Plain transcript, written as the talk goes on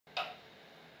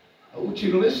I want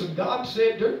you to listen. God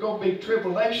said there's going to be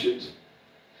tribulations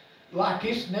like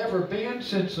it's never been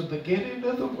since the beginning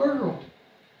of the world.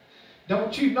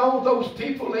 Don't you know those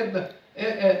people in the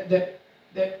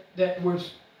that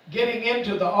was getting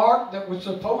into the ark, that was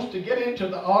supposed to get into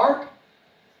the ark?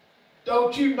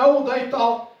 Don't you know they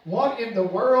thought, what in the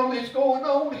world is going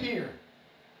on here?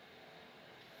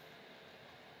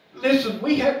 Listen,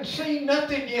 we haven't seen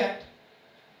nothing yet.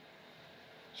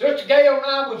 Sister Gail and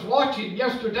I was watching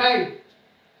yesterday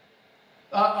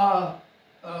a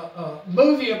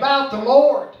movie about the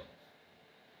Lord.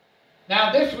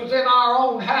 Now, this was in our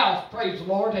own house, praise the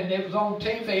Lord, and it was on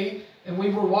TV, and we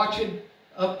were watching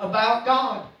about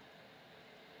God.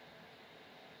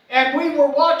 And we were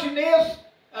watching this,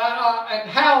 and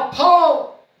how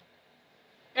Paul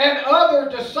and other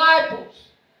disciples,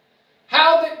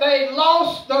 how that they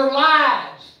lost their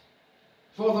lives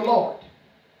for the Lord.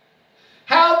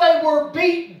 How they were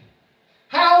beaten,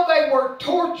 how they were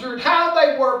tortured, how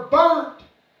they were burnt.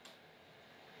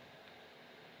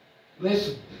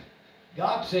 Listen,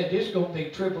 God said there's going to be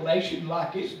tribulation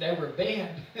like it's never been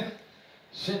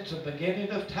since the beginning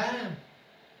of time.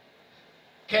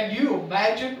 Can you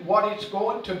imagine what it's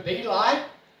going to be like?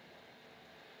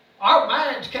 Our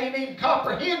minds can't even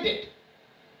comprehend it.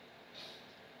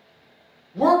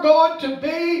 We're going to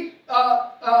be,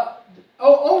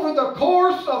 over the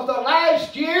course of the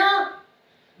last year,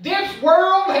 this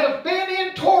world has been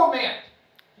in torment.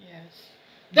 Yes.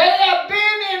 They have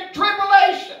been in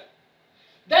tribulation.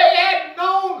 They hadn't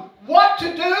known what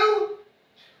to do,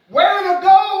 where to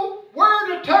go,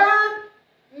 where to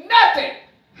turn, nothing.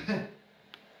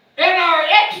 And our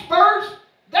experts,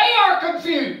 they are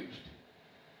confused.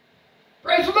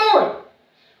 Praise the Lord.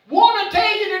 One will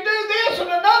tell you to do this and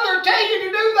another will tell you to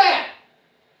do that.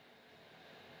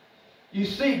 You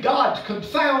see, God's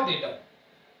confounded them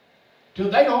till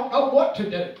they don't know what to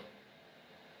do.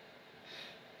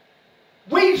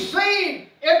 We've seen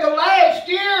in the last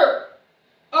year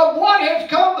of what has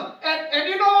come, and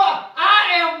you know,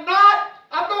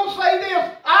 I'm going to say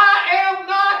this, I am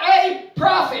not a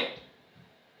prophet.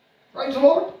 Praise the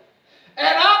Lord. And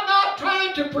I'm not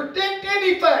trying to predict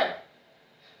anything.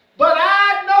 But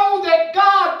I know that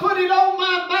God put it on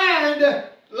my mind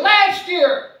last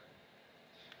year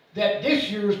that this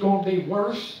year is going to be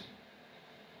worse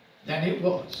than it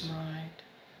was. Right.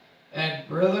 And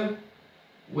brother,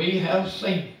 we have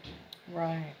seen it.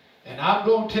 Right. And I'm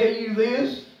going to tell you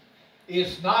this,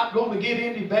 it's not going to get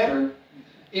any better.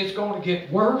 It's going to get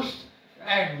worse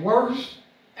and worse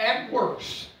and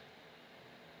worse.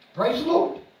 Praise the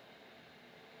Lord.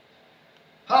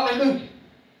 Hallelujah.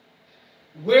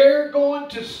 We're going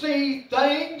to see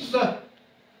things,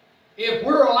 if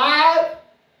we're alive,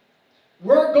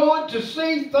 we're going to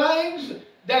see things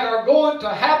that are going to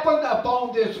happen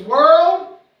upon this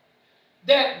world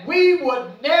that we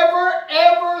would never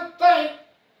ever think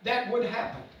that would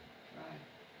happen.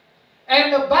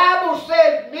 And the Bible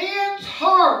said men's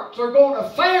hearts are going to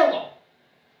fail them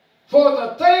for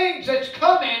the things that's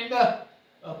coming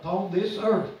upon this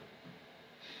earth.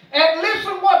 And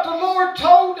listen what the Lord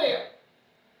told them.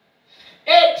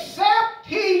 Except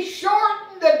he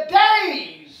shortened the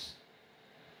days,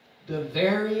 the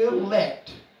very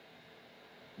elect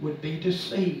would be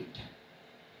deceived.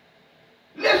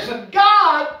 Listen,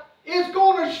 God is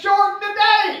going to shorten the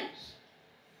days.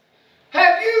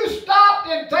 Have you stopped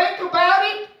and think about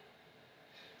it?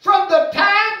 From the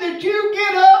time that you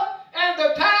get up and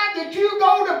the time that you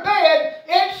go to bed,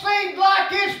 it seems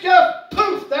like it's just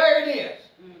poof, there it is.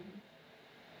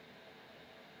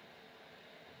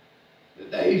 The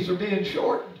days are being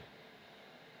shortened.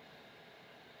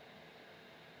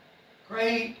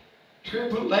 Great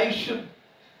tribulation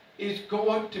is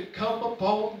going to come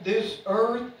upon this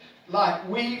earth like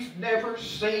we've never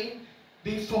seen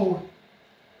before.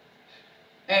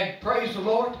 And praise the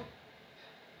Lord,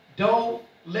 don't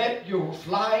let your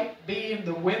flight be in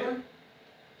the winter.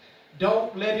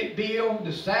 Don't let it be on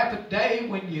the Sabbath day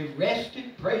when you're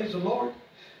rested. Praise the Lord.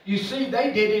 You see,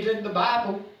 they did it in the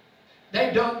Bible.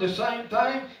 They done the same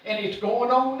thing, and it's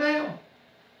going on now.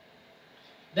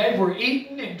 They were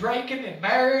eating and drinking and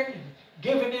marrying and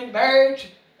giving in marriage,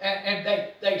 and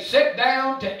they sat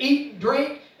down to eat and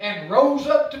drink and rose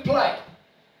up to play.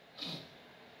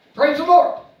 Praise the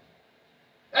Lord.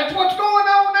 That's what's going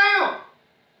on now.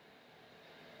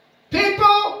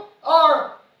 People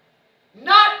are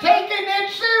not taking it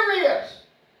serious.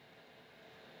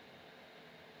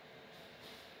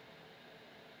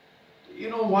 You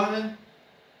know why?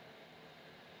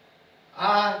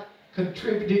 I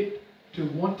contributed to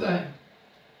one thing.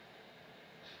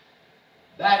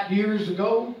 That years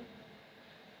ago,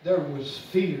 there was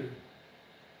fear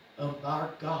of our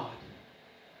God.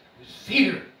 There was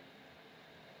fear.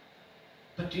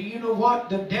 But do you know what?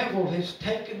 The devil has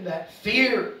taken that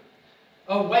fear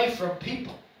away from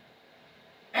people.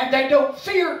 And they don't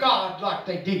fear God like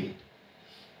they did.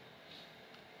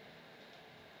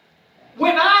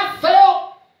 When I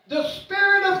felt the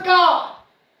Spirit of God,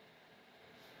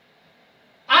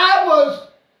 I was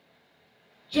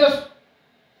just,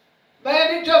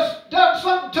 man, it just done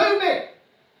something to me.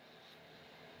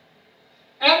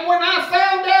 And when I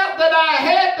found out that I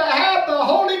had to have the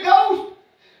Holy Ghost,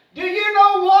 do you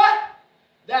know what?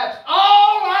 That's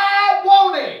all I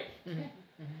wanted.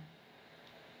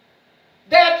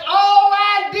 That's all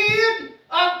I did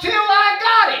until I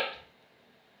got it.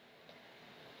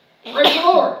 Praise the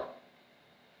Lord.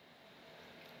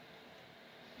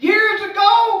 Years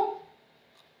ago,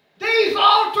 these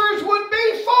altars would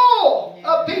be full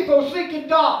of people seeking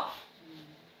God.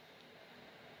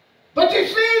 But you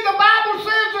see, the Bible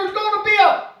says there's going to be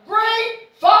a great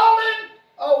falling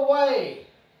away.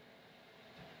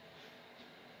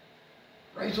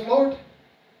 Praise the Lord.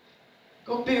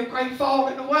 Going to be a great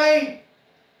falling away.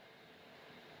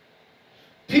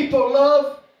 People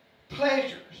love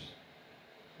pleasures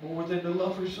more than the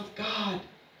lovers of God.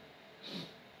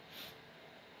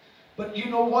 But you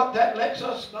know what that lets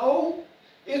us know?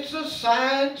 It's the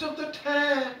signs of the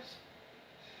times.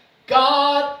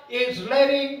 God is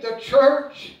letting the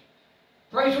church,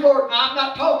 praise the Lord. Now, I'm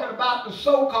not talking about the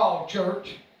so-called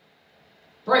church.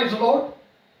 Praise the Lord.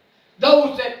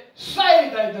 Those that say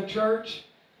they're the church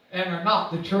and are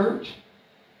not the church.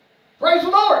 Praise the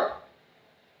Lord.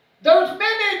 There's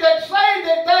many that say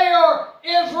that they are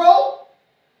Israel,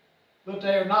 but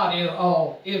they are not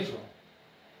all Israel.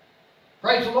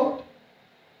 Praise the Lord.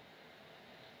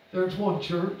 There's one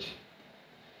church.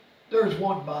 There's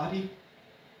one body.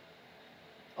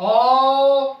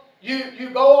 You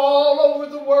go all over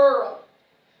the world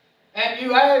and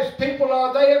you ask people,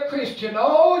 are they a Christian?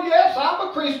 Oh, yes, I'm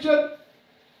a Christian.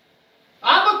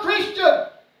 I'm a Christian.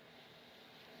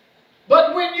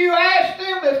 But when you ask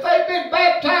them if they've been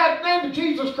baptized in the name of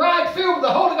Jesus Christ, filled with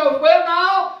the Holy Ghost, well,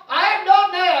 no, I haven't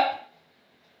done that.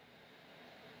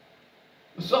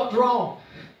 But something's wrong.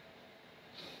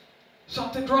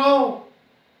 Something's wrong.